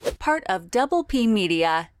part of Double P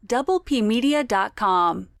Media,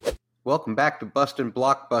 doublepmedia.com. Welcome back to Bustin'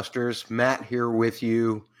 Blockbusters. Matt here with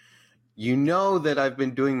you. You know that I've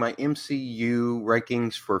been doing my MCU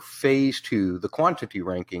rankings for Phase 2, the quantity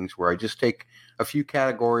rankings, where I just take a few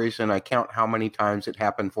categories and I count how many times it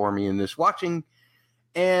happened for me in this watching.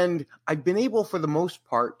 And I've been able, for the most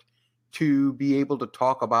part, to be able to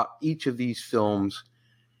talk about each of these films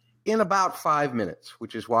in about 5 minutes,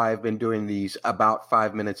 which is why I've been doing these about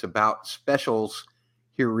 5 minutes about specials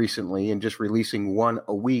here recently and just releasing one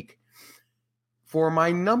a week. For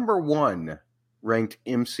my number one ranked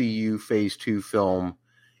MCU Phase 2 film,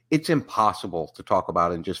 it's impossible to talk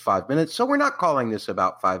about in just 5 minutes, so we're not calling this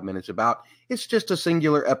about 5 minutes about. It's just a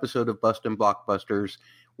singular episode of Bustin' Blockbusters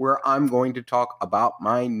where I'm going to talk about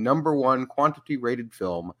my number one quantity rated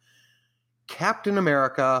film, Captain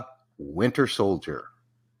America Winter Soldier.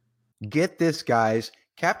 Get this, guys.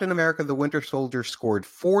 Captain America the Winter Soldier scored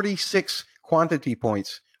 46 quantity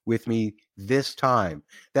points with me this time.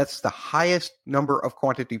 That's the highest number of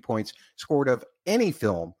quantity points scored of any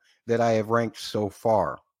film that I have ranked so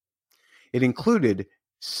far. It included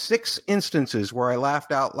 6 instances where I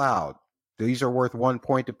laughed out loud. These are worth 1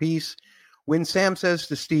 point apiece. When Sam says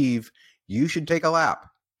to Steve, "You should take a lap."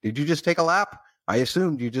 Did you just take a lap? I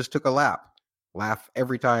assumed you just took a lap. Laugh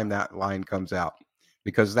every time that line comes out,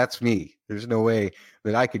 because that's me. There's no way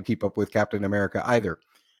that I could keep up with Captain America either.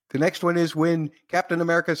 The next one is when Captain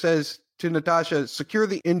America says to Natasha, "Secure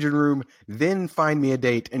the engine room, then find me a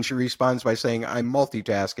date." And she responds by saying, "I'm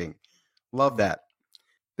multitasking." Love that.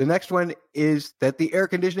 The next one is that the air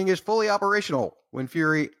conditioning is fully operational when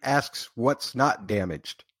Fury asks what's not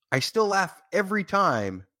damaged. I still laugh every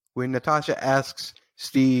time when Natasha asks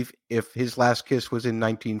Steve if his last kiss was in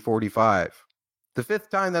 1945. The 5th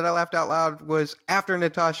time that I laughed out loud was after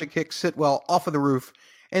Natasha kicks Sitwell off of the roof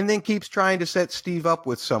and then keeps trying to set Steve up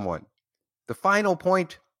with someone. The final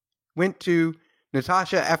point went to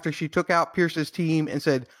Natasha after she took out Pierce's team and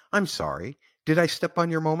said, "I'm sorry, did I step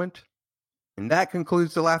on your moment?" And that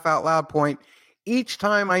concludes the laugh out loud point. Each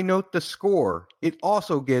time I note the score, it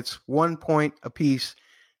also gets 1 point apiece.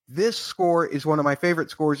 This score is one of my favorite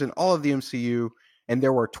scores in all of the MCU, and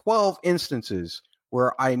there were 12 instances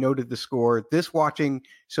where I noted the score this watching,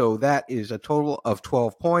 so that is a total of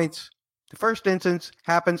 12 points. The first instance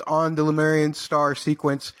happens on the Lemurian Star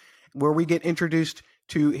sequence, where we get introduced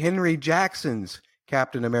to Henry Jackson's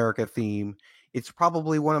Captain America theme. It's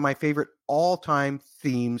probably one of my favorite all-time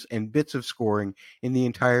themes and bits of scoring in the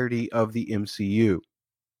entirety of the MCU.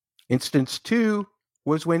 Instance 2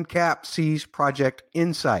 was when Cap sees Project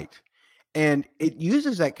Insight, and it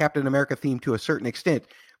uses that Captain America theme to a certain extent,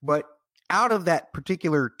 but out of that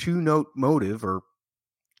particular 2-note motive, or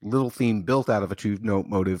little theme built out of a 2-note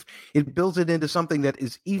motive, it builds it into something that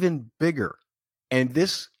is even bigger. And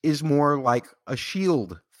this is more like a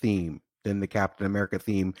SHIELD theme than the Captain America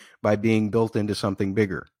theme by being built into something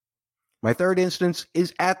bigger. My third instance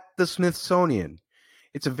is at the Smithsonian.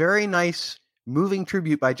 It's a very nice moving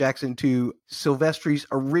tribute by Jackson to Silvestri's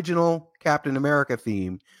original Captain America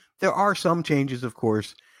theme. There are some changes, of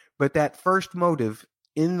course, but that first motive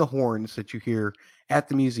in the horns that you hear at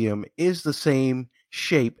the museum is the same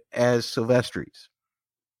shape as Silvestri's.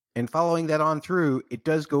 And following that on through, it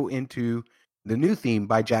does go into the new theme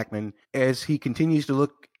by Jackman as he continues to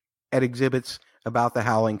look at exhibits about the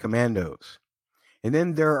Howling Commandos. And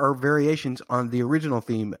then there are variations on the original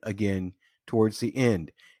theme again towards the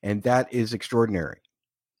end, and that is extraordinary.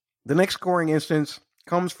 The next scoring instance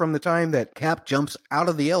comes from the time that Cap jumps out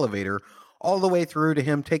of the elevator all the way through to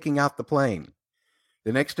him taking out the plane.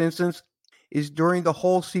 The next instance is during the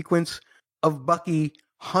whole sequence of Bucky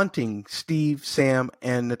hunting Steve, Sam,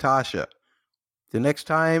 and Natasha. The next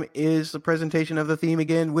time is the presentation of the theme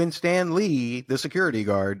again when Stan Lee, the security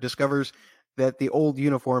guard, discovers that the old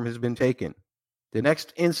uniform has been taken. The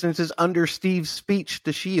next instance is under Steve's speech to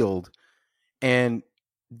S.H.I.E.L.D., and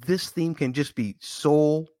this theme can just be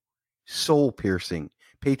soul-piercing,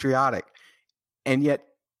 patriotic, and yet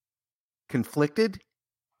conflicted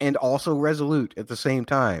and also resolute at the same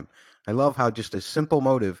time. I love how just a simple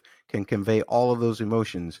motive can convey all of those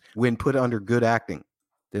emotions when put under good acting.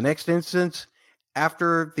 The next instance,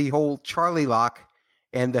 after the whole Charlie lock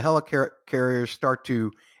and the helicarriers start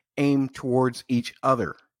to aim towards each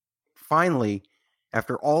other. Finally,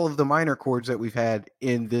 after all of the minor chords that we've had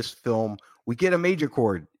in this film, we get a major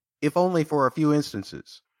chord, if only for a few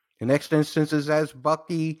instances. The next instance is as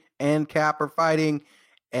Bucky and Cap are fighting,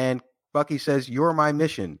 and Bucky says, "You're my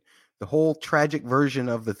mission." The whole tragic version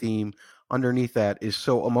of the theme underneath that is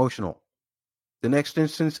so emotional. The next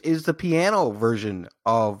instance is the piano version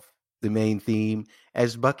of the main theme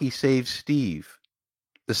as Bucky saves Steve.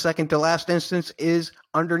 The second to last instance is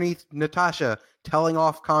underneath Natasha telling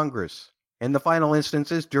off Congress. And the final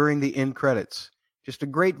instance is during the end credits. Just a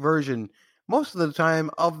great version, most of the time,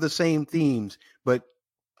 of the same themes, but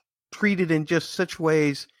treated in just such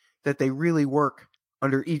ways that they really work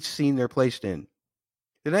under each scene they're placed in.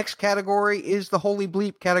 The next category is the holy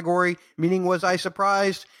bleep category, meaning was I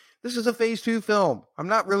surprised? This is a Phase 2 film. I'm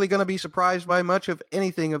not really going to be surprised by much of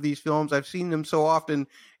anything of these films. I've seen them so often,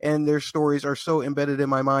 and their stories are so embedded in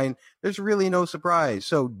my mind. There's really no surprise.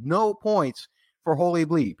 So no points for holy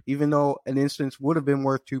bleep, even though an instance would have been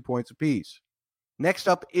worth 2 points apiece. Next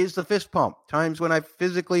up is the fist pump. Times when I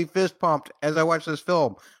physically fist pumped as I watch this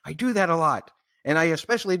film. I do that a lot. And I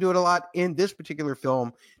especially do it a lot in this particular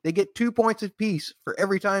film. They get 2 points apiece for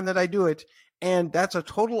every time that I do it. And that's a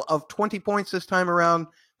total of 20 points this time around.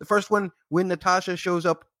 The first one, when Natasha shows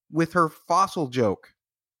up with her fossil joke.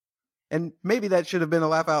 And maybe that should have been a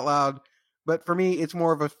laugh out loud, but for me, it's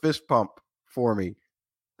more of a fist pump for me.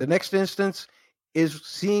 The next instance is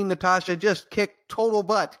seeing Natasha just kick total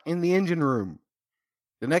butt in the engine room.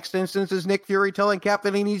 The next instance is Nick Fury telling Cap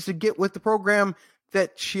that he needs to get with the program,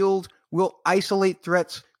 that S.H.I.E.L.D. will isolate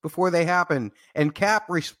threats before they happen. And Cap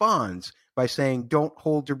responds by saying, "Don't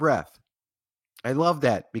hold your breath." I love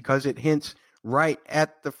that because it hints right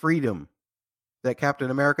at the freedom that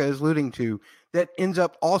Captain America is alluding to, that ends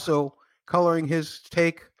up also coloring his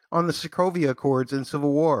take on the Sokovia Accords in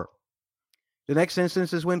Civil War. The next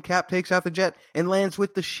instance is when Cap takes out the jet and lands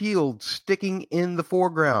with the shield sticking in the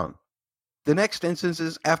foreground. The next instance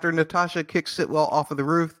is after Natasha kicks Sitwell off of the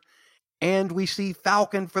roof, and we see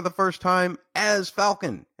Falcon for the first time as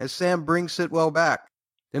Falcon, as Sam brings Sitwell back.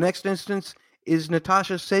 The next instance is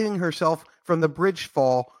Natasha saving herself from the bridge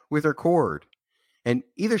fall with her cord. And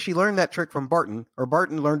either she learned that trick from Barton, or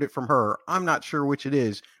Barton learned it from her. I'm not sure which it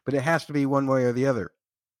is, but it has to be one way or the other.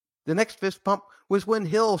 The next fist pump was when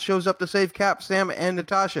Hill shows up to save Cap, Sam, and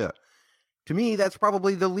Natasha. To me, that's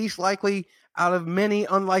probably the least likely out of many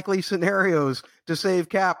unlikely scenarios to save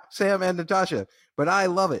Cap, Sam, and Natasha. But I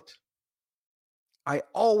love it. I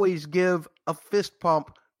always give a fist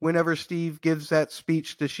pump whenever Steve gives that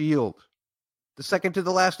speech to S.H.I.E.L.D. The second to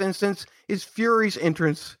the last instance is Fury's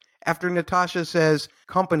entrance after Natasha says,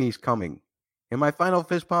 "Company's coming." And my final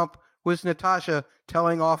fist pump was Natasha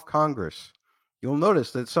telling off Congress. You'll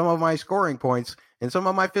notice that some of my scoring points and some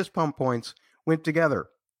of my fist pump points went together.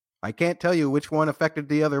 I can't tell you which one affected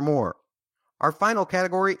the other more. Our final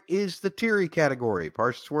category is the teary category,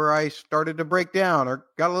 parts where I started to break down or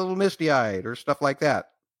got a little misty-eyed or stuff like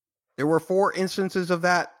that. There were 4 instances of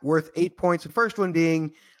that worth 8 points. The first one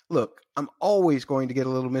being, look, I'm always going to get a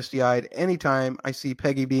little misty-eyed anytime I see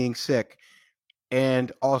Peggy being sick,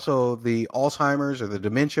 and also the Alzheimer's or the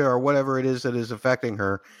dementia or whatever it is that is affecting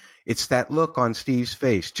her. It's that look on Steve's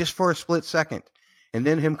face, just for a split second, and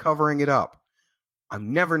then him covering it up.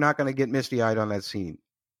 I'm never not going to get misty-eyed on that scene.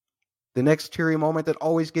 The next teary moment that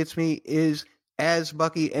always gets me is as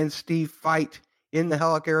Bucky and Steve fight in the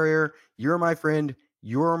helicarrier. You're my friend.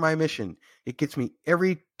 You're my mission. It gets me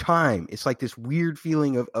every time. It's like this weird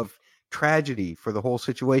feeling of tragedy for the whole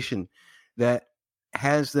situation that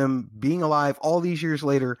has them being alive all these years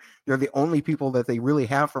later. They're the only people that they really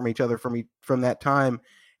have from each other from that time.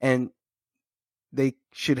 And they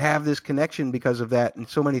should have this connection because of that and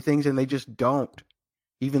so many things, and they just don't,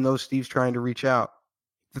 even though Steve's trying to reach out.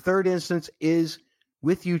 The third instance is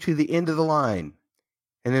with you to the end of the line.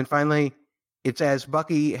 And then finally, it's as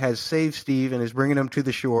Bucky has saved Steve and is bringing him to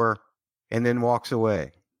the shore and then walks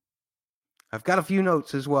away. I've got a few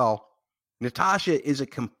notes as well. Natasha is a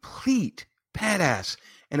complete badass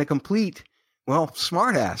and a complete,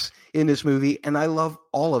 smartass in this movie, and I love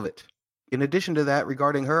all of it. In addition to that,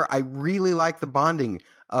 regarding her, I really like the bonding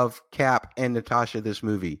of Cap and Natasha this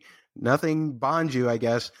movie. Nothing bonds you, I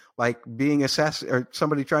guess, like being assassin or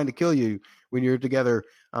somebody trying to kill you when you're together.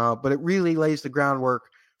 But it really lays the groundwork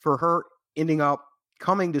for her ending up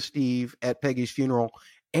coming to Steve at Peggy's funeral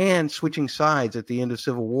and switching sides at the end of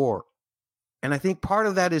Civil War. And I think part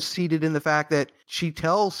of that is seated in the fact that she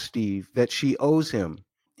tells Steve that she owes him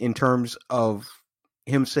in terms of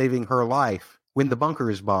him saving her life when the bunker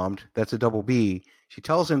is bombed. That's a double B. She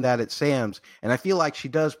tells him that at Sam's, and I feel like she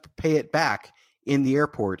does pay it back in the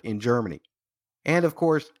airport in Germany. And of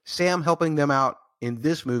course, Sam helping them out in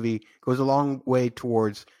this movie goes a long way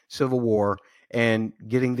towards Civil War and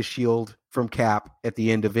getting the shield from Cap at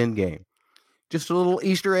the end of Endgame. Just a little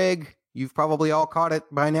Easter egg. You've probably all caught it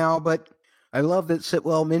by now, but I love that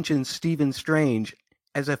Sitwell mentions Stephen Strange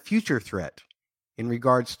as a future threat in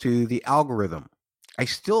regards to the algorithm. I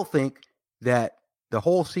still think that the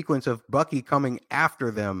whole sequence of Bucky coming after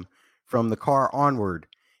them from the car onward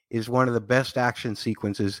is one of the best action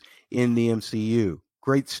sequences in the MCU.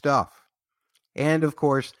 Great stuff. And of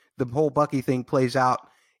course, the whole Bucky thing plays out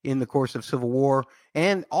in the course of Civil War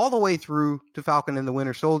and all the way through to Falcon and the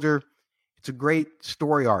Winter Soldier. It's a great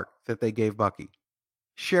story arc that they gave Bucky.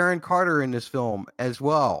 Sharon Carter in this film as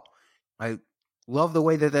well. I love the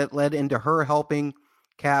way that led into her helping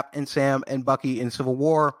Cap and Sam and Bucky in Civil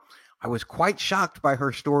War. I was quite shocked by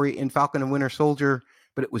her story in Falcon and Winter Soldier,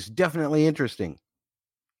 but it was definitely interesting.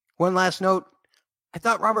 One last note, I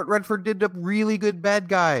thought Robert Redford did a really good bad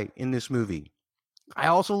guy in this movie. I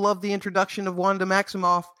also love the introduction of Wanda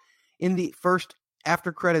Maximoff in the first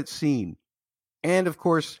after credits scene. And of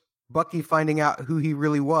course, Bucky finding out who he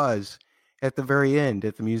really was at the very end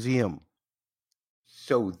at the museum.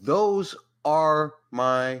 So those are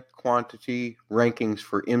my quantity rankings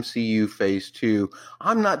for MCU Phase 2.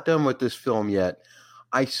 I'm not done with this film yet.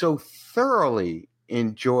 I so thoroughly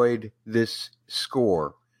enjoyed this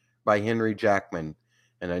score by Henry Jackman.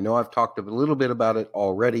 And I know I've talked a little bit about it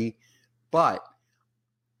already, but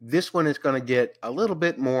this one is going to get a little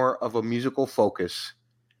bit more of a musical focus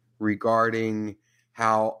regarding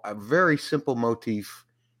how a very simple motif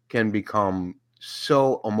can become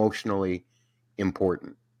so emotionally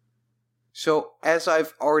important. So, as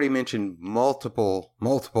I've already mentioned multiple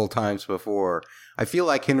times before, I feel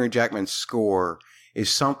like Henry Jackman's score is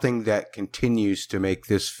something that continues to make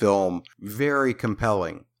this film very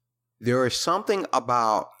compelling. There is something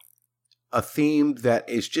about a theme that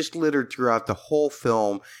is just littered throughout the whole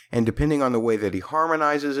film, and depending on the way that he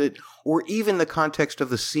harmonizes it, or even the context of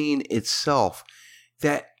the scene itself,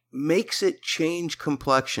 that makes it change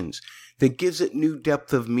complexions, that gives it new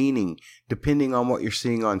depth of meaning depending on what you're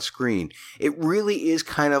seeing on screen. It really is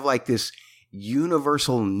kind of like this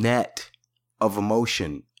universal net of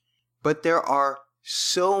emotion. But there are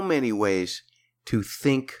so many ways to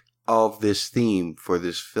think of this theme for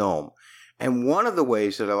this film. And one of the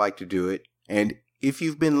ways that I like to do it, and if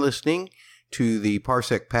you've been listening to the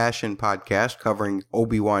Parsec Passion podcast covering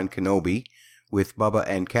Obi-Wan Kenobi with Bubba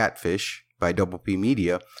and Catfish by Double P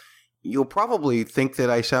Media, you'll probably think that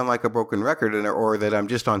I sound like a broken record or that I'm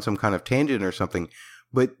just on some kind of tangent or something.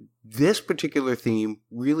 But this particular theme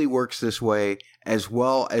really works this way, as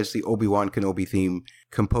well as the Obi-Wan Kenobi theme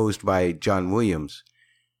composed by John Williams.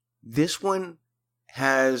 This one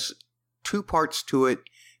has two parts to it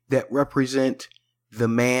that represent the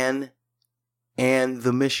man and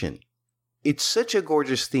the mission. It's such a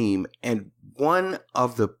gorgeous theme, and one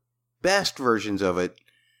of the best versions of it,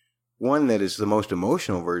 one that is the most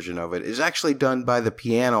emotional version of it, is actually done by the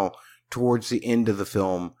piano towards the end of the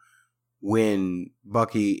film when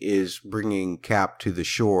Bucky is bringing Cap to the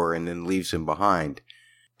shore and then leaves him behind.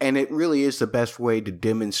 And it really is the best way to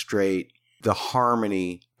demonstrate the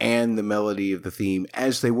harmony and the melody of the theme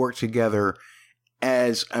as they work together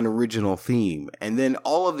as an original theme. And then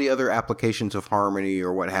all of the other applications of harmony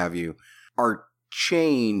or what have you are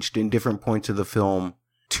changed in different points of the film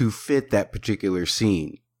to fit that particular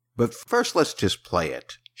scene. But first, let's just play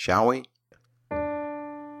it, shall we?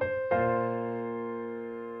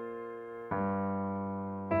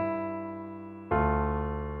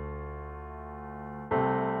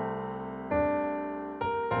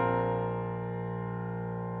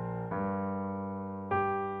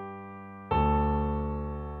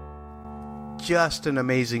 Just an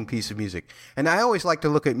amazing piece of music. And I always like to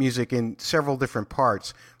look at music in several different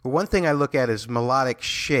parts. But one thing I look at is melodic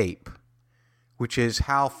shape, which is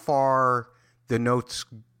how far the notes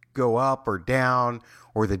go up or down,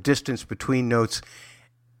 or the distance between notes.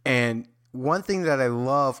 And one thing that I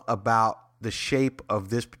love about the shape of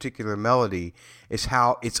this particular melody is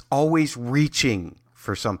how it's always reaching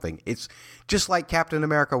for something. It's just like Captain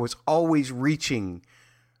America was always reaching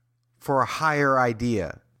for a higher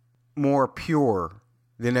idea, more pure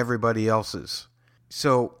than everybody else's.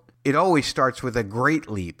 So it always starts with a great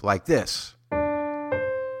leap like this.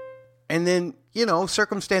 And then,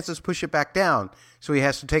 circumstances push it back down. So he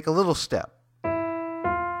has to take a little step.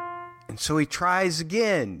 And so he tries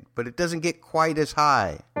again, but it doesn't get quite as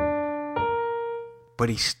high. But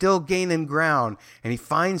he's still gaining ground, and he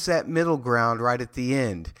finds that middle ground right at the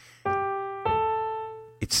end.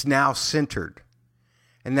 It's now centered.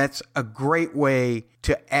 And that's a great way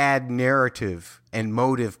to add narrative and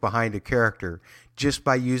motive behind a character just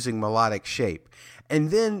by using melodic shape.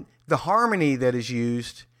 And then the harmony that is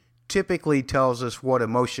used typically tells us what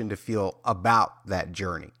emotion to feel about that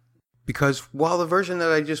journey. Because while the version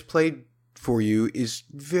that I just played for you is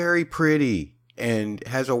very pretty and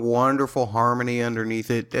has a wonderful harmony underneath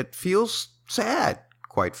it that feels sad,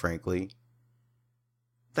 quite frankly,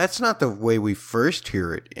 that's not the way we first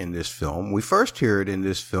hear it in this film. We first hear it in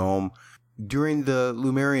this film during the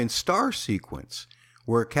Lumerian star sequence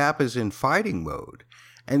where Cap is in fighting mode.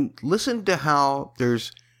 And listen to how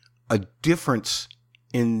there's a difference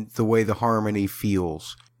in the way the harmony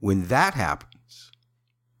feels when that happens.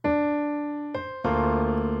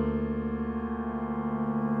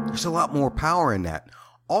 There's a lot more power in that.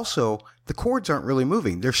 Also, the chords aren't really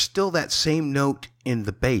moving. There's still that same note in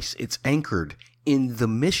the bass. It's anchored in the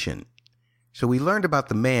mission. So we learned about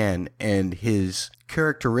the man and his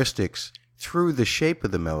characteristics through the shape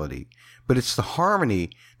of the melody, but it's the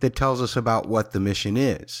harmony that tells us about what the mission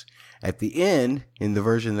is. At the end, in the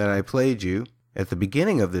version that I played you at the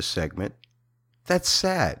beginning of this segment, that's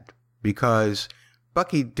sad because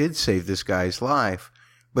Bucky did save this guy's life,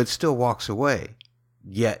 but still walks away.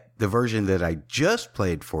 Yet the version that I just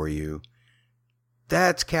played for you,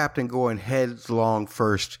 that's Captain going headlong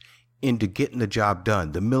first into getting the job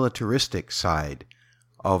done, the militaristic side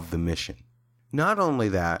of the mission. Not only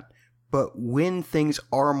that, but when things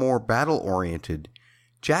are more battle-oriented,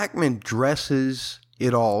 Jackman dresses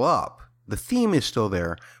it all up. The theme is still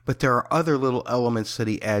there, but there are other little elements that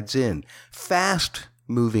he adds in.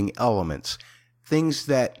 Fast-moving elements, things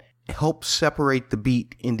that help separate the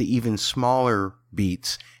beat into even smaller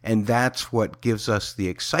beats, and that's what gives us the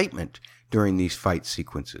excitement during these fight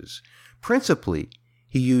sequences. Principally,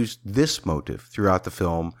 he used this motive throughout the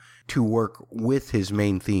film to work with his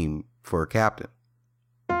main theme for Captain.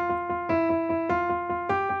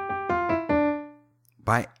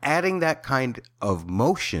 By adding that kind of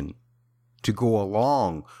motion to go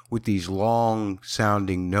along with these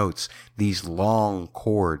long-sounding notes, these long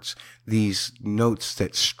chords, these notes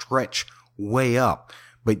that stretch way up,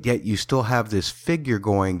 but yet you still have this figure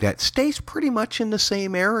going that stays pretty much in the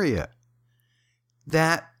same area.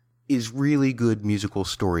 That is really good musical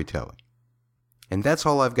storytelling. And that's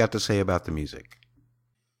all I've got to say about the music.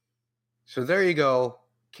 So there you go.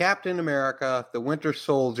 Captain America, the Winter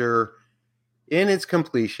Soldier, in its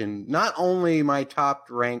completion, not only my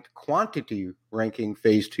top-ranked quantity ranking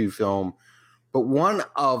Phase 2 film, but one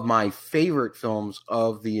of my favorite films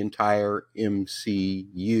of the entire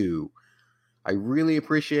MCU. I really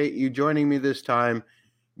appreciate you joining me this time.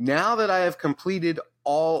 Now that I have completed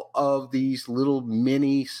all of these little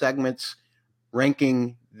mini segments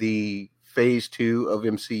ranking the Phase 2 of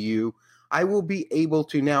MCU, I will be able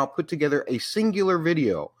to now put together a singular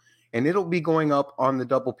video, and it'll be going up on the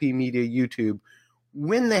Double P Media YouTube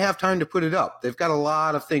when they have time to put it up. They've got a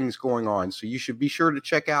lot of things going on, so you should be sure to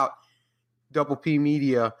check out Double P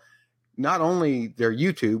Media, not only their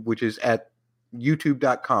YouTube, which is at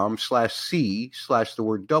youtube.com/c/the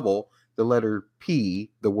word double, the letter P,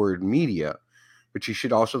 the word media, but you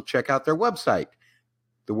should also check out their website,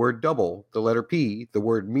 the word double, the letter P, the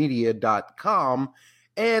word media.com,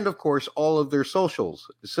 and of course all of their socials,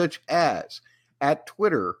 such as at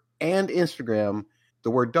Twitter and Instagram,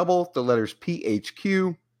 the word double, the letters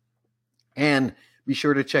PHQ, and be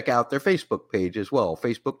sure to check out their Facebook page as well,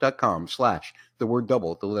 facebook.com/the word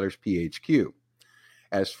double, the letters PHQ.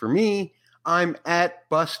 As for me, I'm at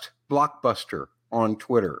Bust Blockbuster on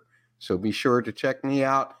Twitter, so be sure to check me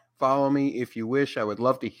out. Follow me if you wish. I would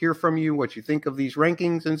love to hear from you, what you think of these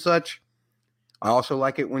rankings and such. I also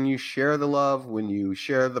like it when you share the love, when you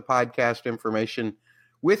share the podcast information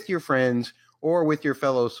with your friends or with your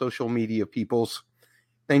fellow social media peoples.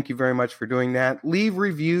 Thank you very much for doing that. Leave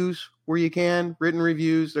reviews where you can, written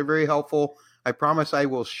reviews. They're very helpful. I promise I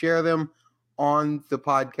will share them on the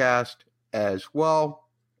podcast as well.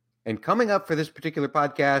 And coming up for this particular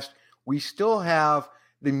podcast, we still have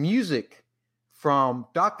the music from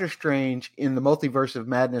Doctor Strange in the Multiverse of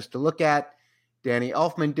Madness to look at. Danny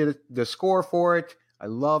Elfman did the score for it. I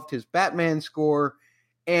loved his Batman score.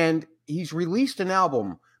 And he's released an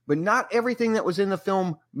album, but not everything that was in the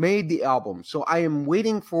film made the album. So I am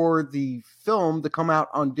waiting for the film to come out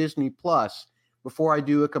on Disney Plus before I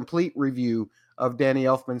do a complete review of Danny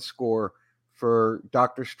Elfman's score for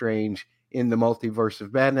Doctor Strange in the Multiverse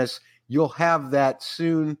of Madness. You'll have that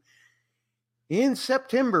soon. In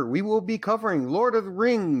September, we will be covering Lord of the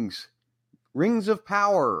Rings, Rings of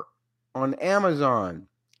Power on Amazon.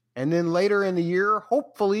 And then later in the year,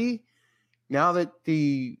 hopefully, now that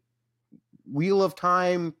the Wheel of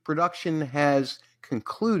Time production has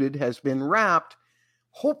concluded, has been wrapped,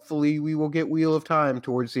 hopefully we will get Wheel of Time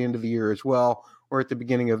towards the end of the year as well, or at the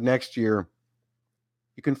beginning of next year.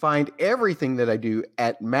 You can find everything that I do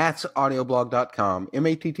at mattsaudioblog.com,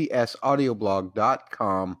 MATTS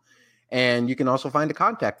audioblog.com. And you can also find a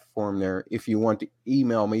contact form there if you want to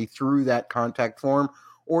email me through that contact form,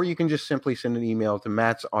 or you can just simply send an email to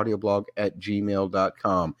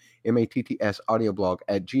mattsaudioblog@gmail.com, MATTS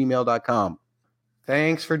audioblog@gmail.com.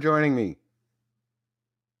 Thanks for joining me.